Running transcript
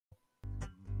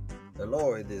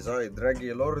Hello, it is I,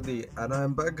 Draggy Lorde, and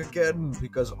I'm back again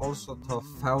because AllsoTuff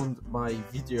found my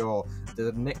video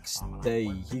the next day.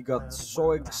 He got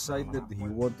so excited he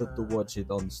wanted to watch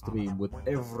it on stream with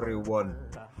everyone.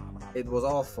 It was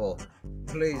awful.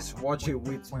 Please watch it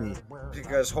with me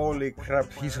because holy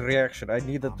crap, his reaction. I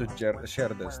needed to share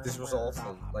this. This was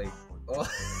awful. Like, oh.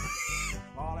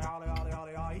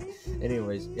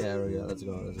 Anyways, yeah, let's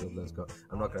go.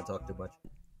 I'm not gonna talk too much.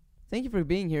 Thank you for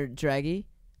being here, Draggy.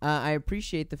 I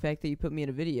appreciate the fact that you put me in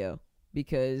a video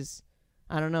because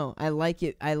I don't know. I like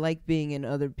it. I like being in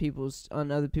other people's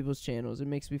channels. It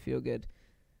makes me feel good.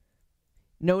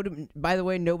 By the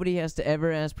way, nobody has to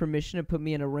ever ask permission to put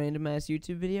me in a random ass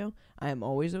YouTube video. I am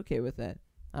always okay with that.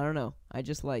 I don't know. I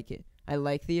just like it. I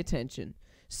like the attention.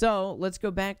 So let's go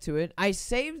back to it. I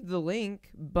saved the link,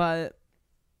 but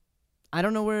I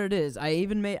don't know where it is. I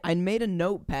made a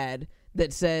notepad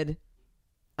that said,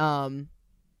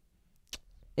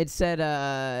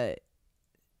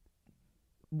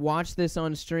 watch this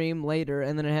on stream later,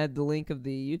 and then it had the link of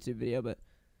the YouTube video, but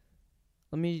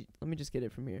let me just get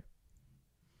it from here.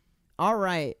 All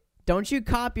right. Don't you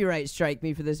copyright strike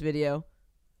me for this video.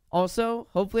 Also,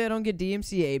 hopefully I don't get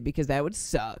DMCA'd because that would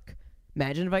suck.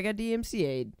 Imagine if I got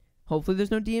DMCA'd. Hopefully there's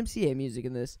no DMCA music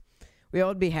in this. We all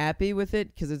would be happy with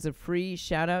it because it's a free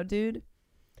shout out, dude.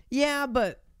 Yeah,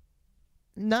 but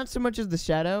not so much as the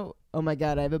shout out. Oh my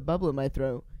god, I have a bubble in my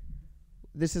throat.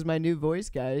 This is my new voice,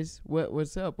 guys.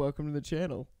 What's up? Welcome to the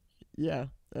channel. Yeah.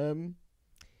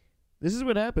 This is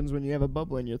what happens when you have a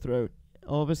bubble in your throat.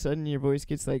 All of a sudden your voice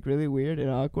gets like really weird and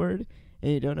awkward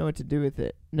and you don't know what to do with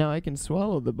it. Now I can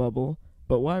swallow the bubble,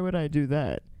 but why would I do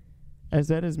that? As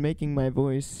that is making my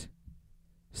voice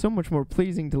so much more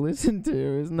pleasing to listen to,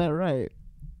 isn't that right?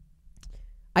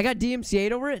 I got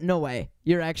DMCA'd over it? No way.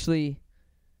 You're not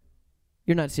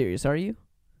serious, are you?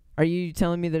 Are you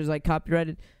telling me there's like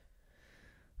copyrighted?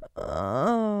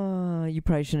 You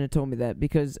probably shouldn't have told me that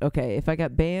because, okay, if I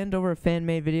got banned over a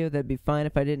fan-made video, that'd be fine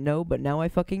if I didn't know, but now I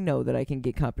fucking know that I can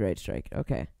get copyright strike.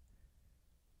 Okay.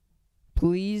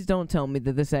 Please don't tell me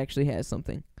that this actually has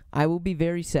something. I will be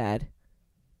very sad.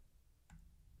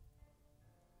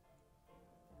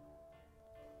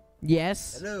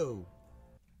 Yes? Hello.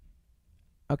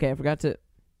 Okay, I forgot to...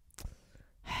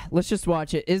 Let's just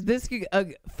watch it. Is this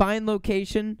a fine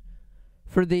location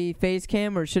for the face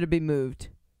cam, or should it be moved?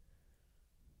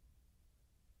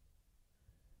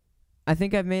 I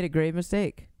think I've made a grave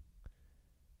mistake.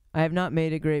 I have not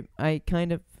made a grave... Yeah,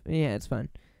 it's fine.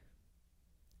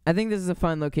 I think this is a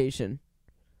fine location.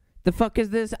 The fuck is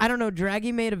this? I don't know.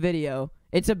 Draggy made a video.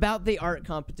 It's about the art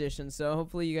competition, so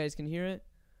hopefully you guys can hear it.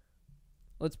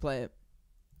 Let's play it.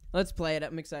 Let's play it.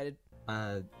 I'm excited.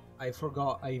 I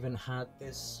forgot I even had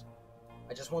this.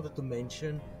 I just wanted to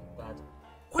mention that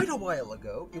quite a while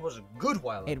ago, it was a good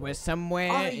while ago. It was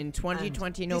somewhere in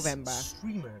 2020 November. This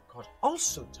streamer called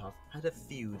AllsoTuff had a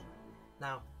feud.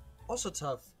 Now,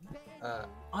 AllsoTuff,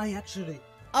 I actually...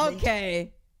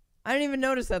 Okay. I didn't even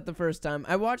notice that the first time.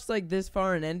 I watched like this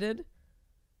far and ended.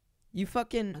 You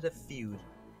fucking... had a feud.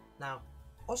 Now,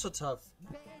 AllsoTuff,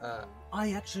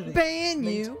 I actually... ban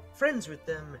made you! friends with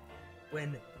them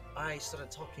when I started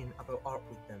talking about art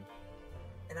with them.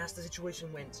 And as the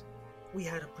situation went, we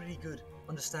had a pretty good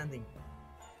understanding.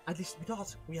 At least we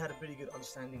thought we had a pretty good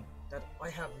understanding that I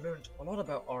have learned a lot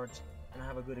about art and I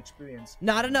have a good experience.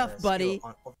 Not enough, buddy.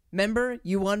 Remember,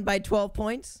 you won by 12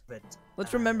 points? But,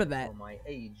 let's remember that. For my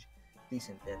age,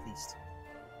 decent at least.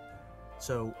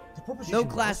 So, the proposition no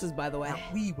classes, by the way.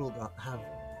 We will have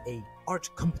a art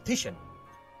competition.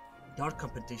 The art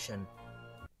competition.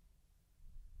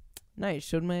 Nice.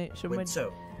 So,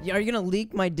 yeah, are you gonna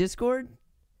leak my Discord?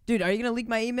 Dude, are you gonna leak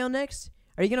my email next?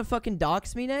 Are you gonna fucking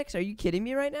dox me next? Are you kidding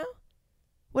me right now?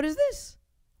 What is this?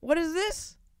 What is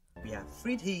this? We have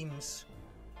 3 teams,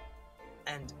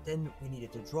 and then we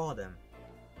needed to draw them.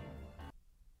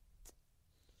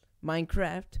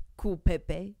 Minecraft, Cool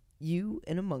Pepe, you,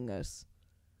 and Among Us.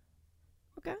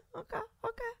 Okay.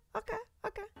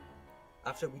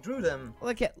 After we drew them...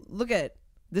 Look at.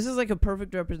 This is like a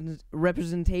perfect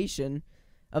representation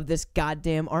of this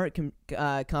goddamn art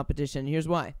competition. Here's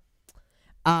why.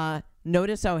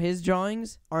 Notice how his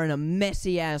drawings are in a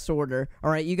messy-ass order.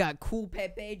 Alright, you got Cool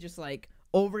Pepe just like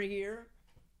over here.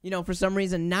 You know, for some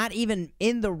reason, not even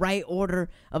in the right order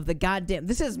of the goddamn...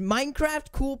 This is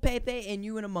Minecraft, Cool Pepe, and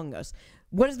you and Among Us.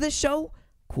 What is this show?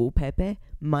 Cool Pepe,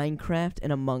 Minecraft,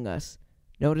 and Among Us.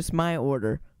 Notice my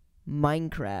order.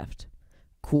 Minecraft,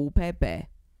 Cool Pepe,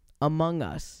 Among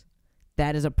Us.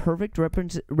 That is a perfect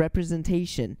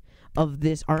representation of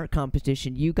this art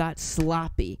competition. You got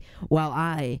sloppy, while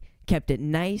I kept it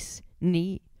nice,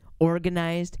 neat,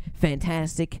 organized,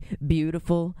 fantastic,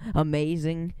 beautiful,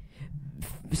 amazing,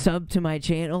 sub to my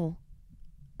channel.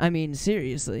 I mean,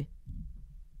 seriously.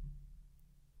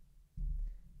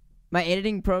 My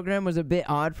editing program was a bit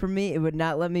odd for me. It would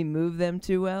not let me move them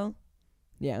too well.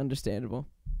 Yeah, understandable.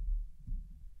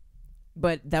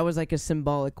 But that was like a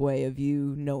symbolic way of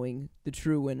you knowing the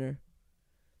true winner.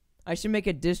 I should make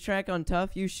a diss track on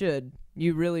Tuff. You should.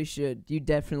 You really should. You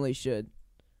definitely should.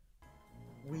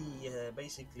 We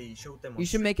basically showed them. You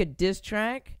should make a diss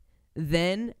track.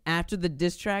 Then, after the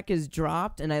diss track is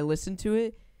dropped and I listen to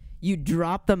it, you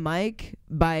drop the mic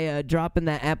by dropping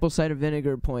that apple cider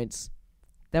vinegar points.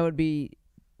 That would be...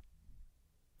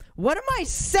 What am I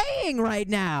saying right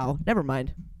now? Never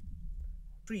mind.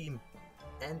 Stream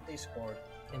and Discord,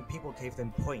 and people gave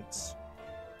them points.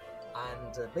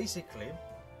 And basically,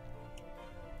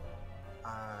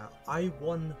 I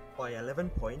won by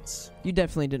 11 points. You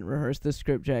definitely didn't rehearse the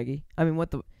script, Draggy. I mean,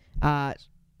 what the...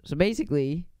 so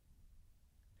basically...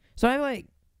 So I'm like...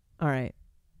 Alright.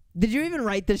 Did you even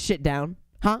write this shit down?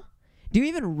 Huh? Do you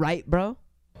even write, bro?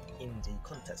 In the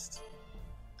contest.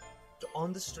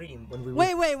 On the stream when we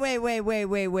Wait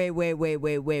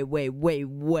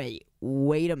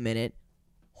a minute.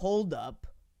 Hold up.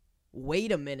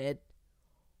 Wait a minute.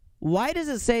 Why does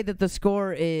it say that the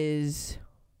score is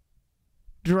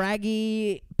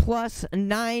Draggy plus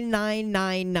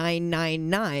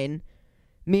 9999999?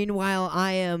 Meanwhile,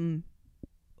 I am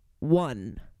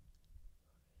 1.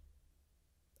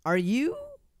 Are you?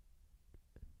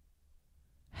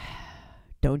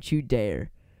 Don't you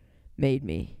dare. Make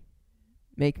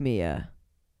me,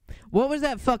 what was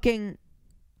that fucking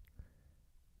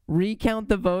recount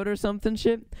the vote or something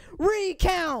shit?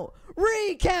 Recount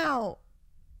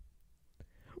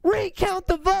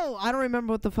the vote. I don't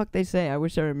remember what the fuck they say. I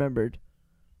wish I remembered.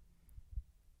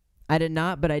 I did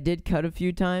not, but I did cut a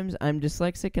few times. I'm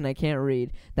dyslexic and I can't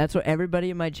read. That's what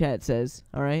everybody in my chat says,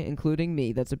 alright? Including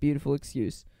me. That's a beautiful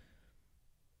excuse.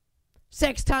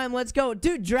 Sex time, let's go.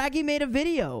 Dude, Draggy made a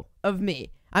video of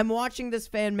me. I'm watching this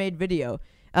fan-made video.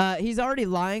 He's already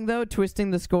lying, though,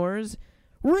 twisting the scores.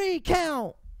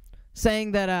 Recount!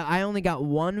 Saying that I only got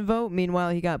 1 vote.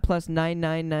 Meanwhile, he got plus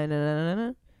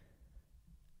 99999.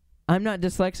 I'm not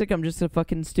dyslexic. I'm just a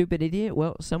fucking stupid idiot.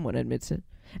 Well, someone admits it.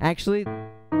 Actually...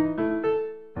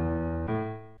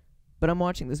 But I'm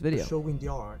watching this video. Showing the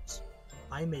arts.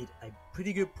 I made a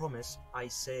pretty good promise. I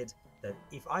said that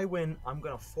if I win, I'm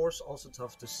gonna force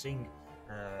AllsoTuff to sing...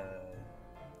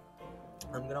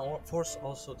 I'm gonna force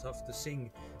AllsoTuff to sing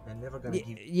and never gonna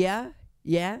give...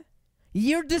 Yeah?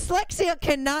 Your dyslexia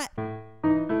cannot... What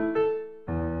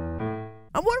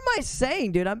am I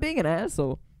saying, dude? I'm being an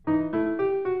asshole.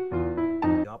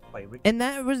 And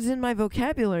that was in my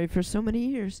vocabulary for so many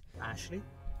years. Ashley.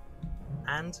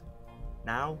 And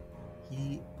now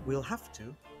he will have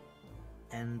to.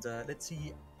 And let's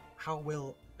see how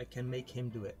well I can make him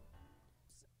do it.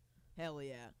 Hell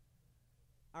yeah.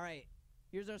 Alright.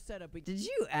 Here's our setup. Did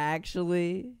you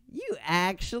actually? You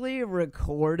actually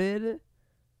recorded?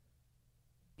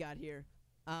 Got here.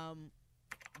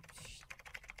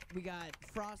 We got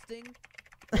frosting.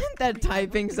 That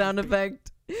typing sound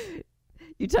effect.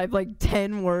 You type like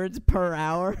 10 words per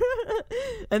hour.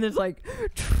 And it's like. I don't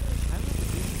have to do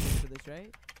anything for this,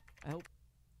 right? I hope.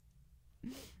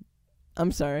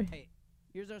 I'm sorry. Hey,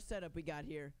 here's our setup we got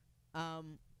here.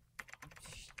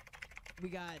 We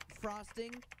got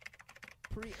frosting.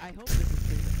 I hope this is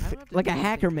Christmas. I don't have to like a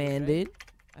hacker man, dude.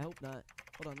 I hope not.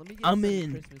 Hold on, let me get some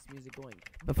Christmas music going.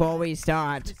 Before we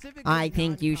start, I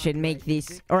think you should make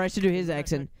this, or I should do his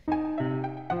accent. Sorry.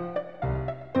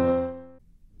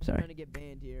 I'm trying to get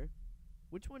banned here.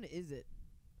 Which one is it?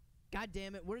 God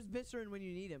damn it! Where's Viscerin when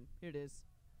you need him? Here it is.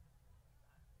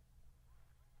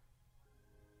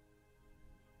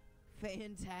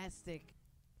 Fantastic.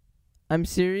 I'm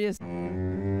serious.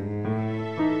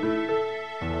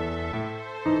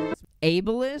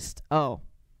 Ableist? Oh.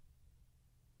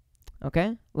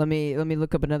 Okay. Let me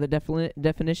look up another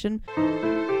definition.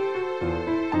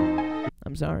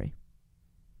 I'm sorry.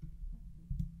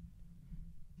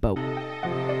 Bo.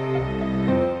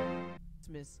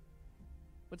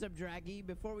 What's up, Draggy?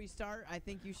 Before we start, I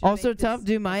think you should AllsoTuff,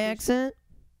 do my accent?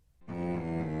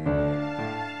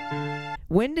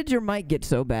 When did your mic get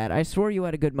so bad? I swore you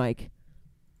had a good mic.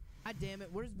 God damn it.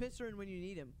 Where's Viscerin when you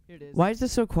need him? Here it is. Why is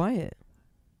this so quiet?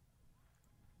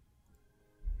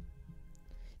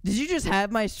 Did you just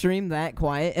have my stream that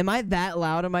quiet? Am I that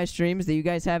loud on my streams that you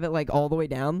guys have it like all the way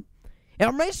down?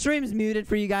 Are my streams muted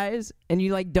for you guys? And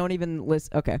you like don't even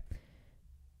listen? Okay.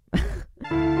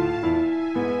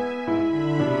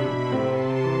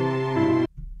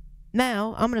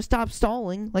 Now, I'm gonna stop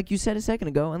stalling, like you said a second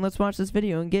ago, and let's watch this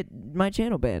video and get my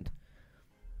channel banned.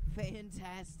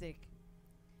 Fantastic.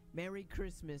 Merry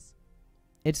Christmas.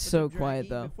 It's so quiet,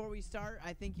 though. Before we start,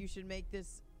 I think you should make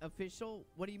this official.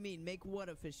 What do you mean? Make what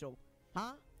official?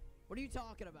 Huh? What are you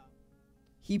talking about?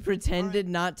 He pretended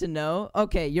not to know?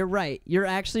 Okay, you're right. You're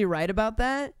actually right about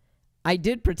that. I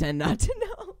did pretend not to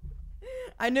know.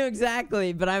 I knew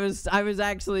exactly, but I was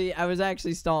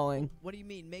actually stalling. What do you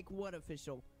mean? Make what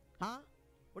official? Huh?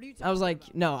 What are you talking about? I was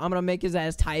like, no, I'm gonna make his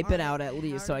ass type it out at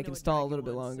least so I can stall a little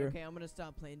bit longer. Okay, I'm gonna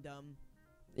stop playing dumb.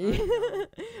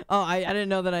 Oh, I didn't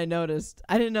know that I noticed.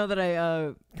 I didn't know that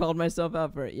I called myself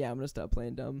out for it. Yeah, I'm gonna stop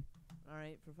playing dumb.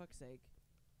 Alright, for fuck's sake.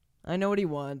 I know what he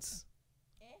wants.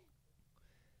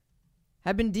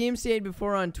 Have been DMCA'd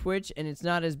before on Twitch and it's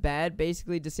not as bad.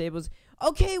 Basically disables.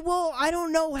 Okay, well, I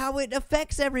don't know how it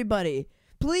affects everybody.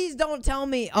 Please don't tell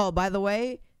me. Oh, by the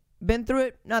way, been through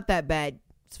it. Not that bad.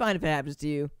 It's fine if it happens to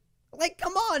you. Like,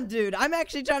 come on, dude. I'm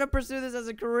actually trying to pursue this as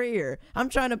a career. I'm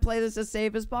trying to play this as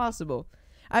safe as possible.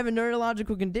 I have a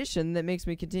neurological condition that makes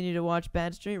me continue to watch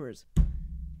bad streamers.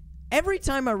 Every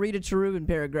time I read a Cherubin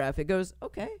paragraph, it goes,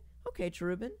 okay,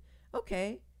 Cherubin,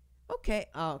 okay,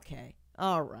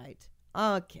 all right.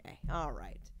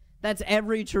 That's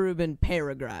every Cherubin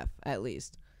paragraph, at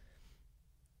least.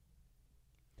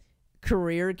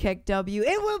 Career Keck W.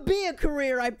 It will be a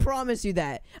career, I promise you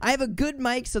that. I have a good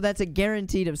mic, so that's a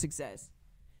guaranteed of success.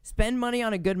 Spend money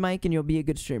on a good mic and you'll be a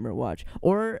good streamer, watch.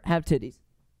 Or have titties.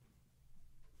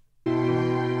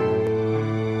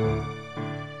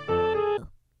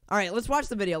 Alright, let's watch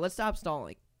the video. Let's stop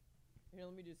stalling. Here,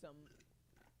 let me do something.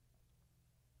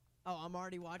 Oh, I'm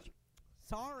already watching.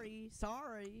 Sorry.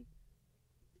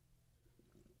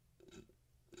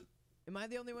 Am I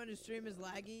the only one whose stream is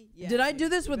laggy? Yeah. Did I do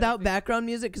this without background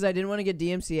music because I didn't want to get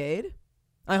DMCA'd?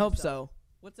 I hope so.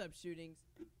 What's up, shootings?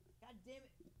 God damn it.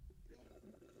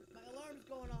 My alarm's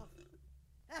going off.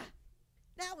 Ah,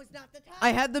 now is not the time.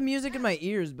 I had the music in my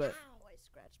ears, but... Ow, I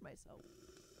scratched myself.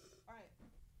 Alright,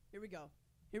 here we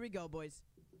go, boys.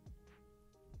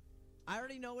 I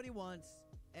already know what he wants,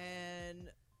 and...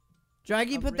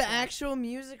 Draggy put the actual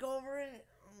music over it?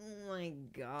 Oh my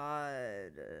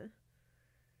god.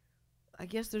 I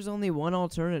guess there's only one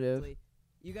alternative.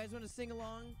 You guys want to sing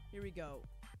along? Here we go.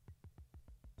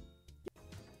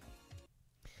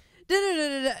 Dude,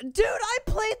 I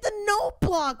played the note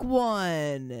block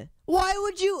one. Why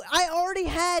would you? I already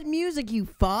had music, you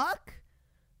fuck.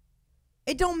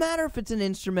 It don't matter if it's an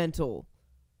instrumental.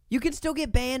 You can still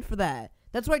get banned for that.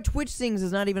 That's why Twitch Sings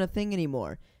is not even a thing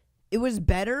anymore. It was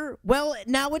better. Well,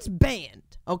 now it's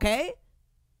banned, okay?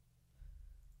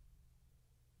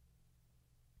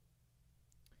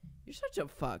 You're such a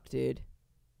fuck, dude.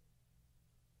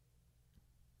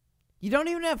 You don't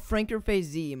even have Franker Face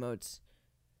Z emotes.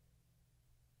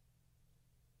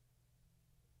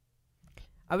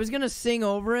 I was gonna sing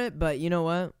over it, but you know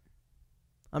what?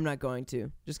 I'm not going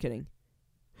to. Just kidding.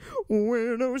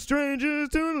 We're no strangers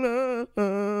to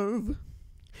love.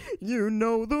 You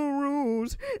know the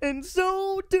rules, and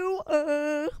so do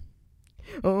I.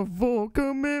 A full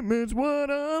commitment's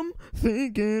what I'm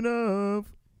thinking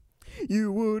of.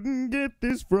 You wouldn't get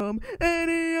this from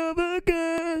any other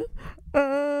guy.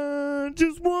 I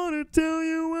just want to tell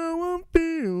you how I'm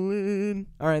feeling.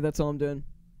 Alright, that's all I'm doing.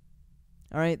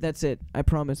 Alright, that's it. I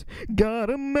promise.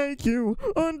 Gotta make you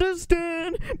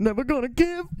understand. Never gonna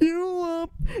give you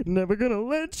up. Never gonna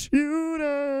let you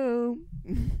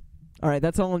down. Alright,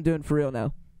 that's all I'm doing for real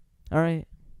now. Alright,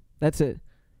 that's it.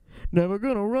 Never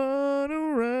gonna run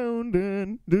around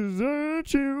and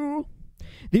desert you.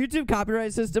 The YouTube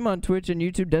copyright system on Twitch and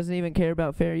YouTube doesn't even care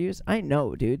about fair use. I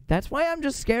know, dude. That's why I'm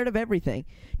just scared of everything.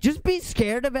 Just be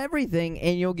scared of everything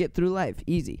and you'll get through life.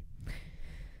 Easy.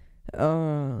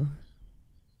 Never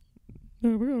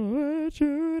gonna let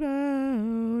you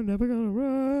down. Never gonna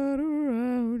run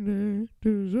around and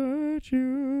desert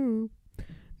you.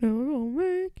 Never gonna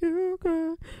make you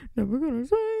cry. Never gonna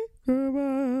say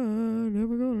goodbye.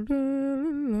 Never gonna tell a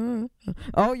lie.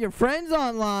 Oh, your friend's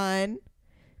online.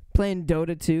 Playing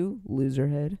Dota 2, loser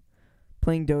head.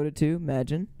 Playing Dota 2,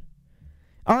 imagine.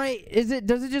 Alright, does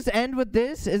it just end with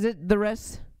this? Is it the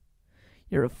rest?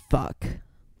 You're a fuck.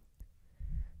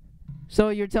 So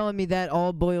you're telling me that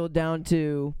all boiled down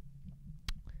to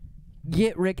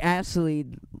get Rick Astley,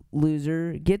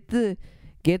 loser. Get the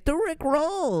Rick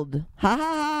rolled. Ha ha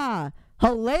ha.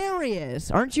 Hilarious.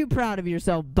 Aren't you proud of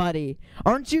yourself, buddy?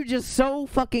 Aren't you just so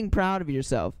fucking proud of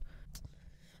yourself?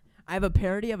 I have a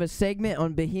parody of a segment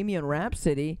on Bohemian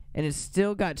Rhapsody, and it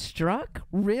still got struck?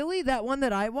 Really? That one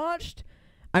that I watched?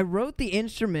 I wrote the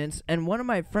instruments, and one of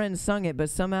my friends sung it, but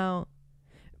somehow...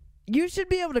 You should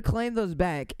be able to claim those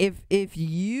back. If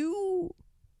you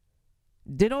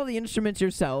did all the instruments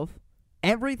yourself,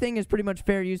 everything is pretty much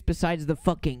fair use besides the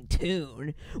fucking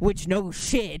tune, which no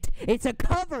shit, it's a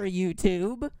cover,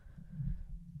 YouTube.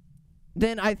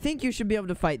 Then I think you should be able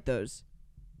to fight those.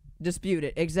 Dispute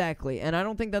it, exactly. And I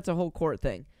don't think that's a whole court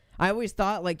thing. I always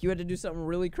thought like you had to do something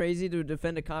really crazy to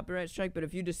defend a copyright strike, but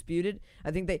if you disputed,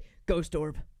 I think they Ghost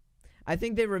Orb. I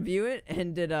think they review it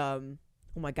and did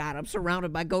oh my god, I'm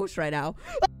surrounded by ghosts right now.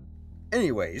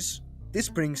 Anyways, this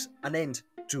brings an end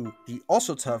to the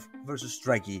AllsoTuff versus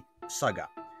Draggy saga.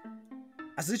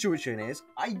 As the situation is,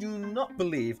 I do not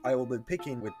believe I will be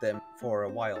picking with them for a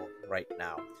while right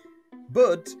now.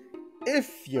 But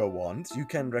if you want, you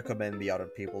can recommend the other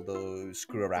people to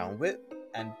screw around with,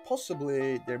 and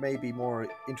possibly there may be more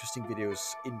interesting videos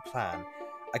in plan.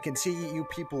 I can see you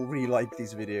people really like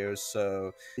these videos,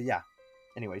 so yeah.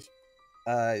 Anyways,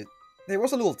 there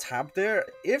was a little tab there.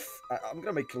 If I'm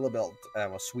gonna make a little bit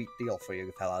of a sweet deal for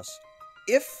you fellas.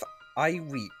 If I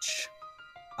reach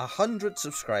 100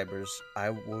 subscribers, I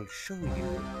will show you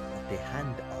what the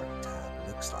hand art tab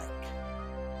looks like.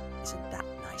 Isn't that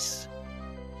nice?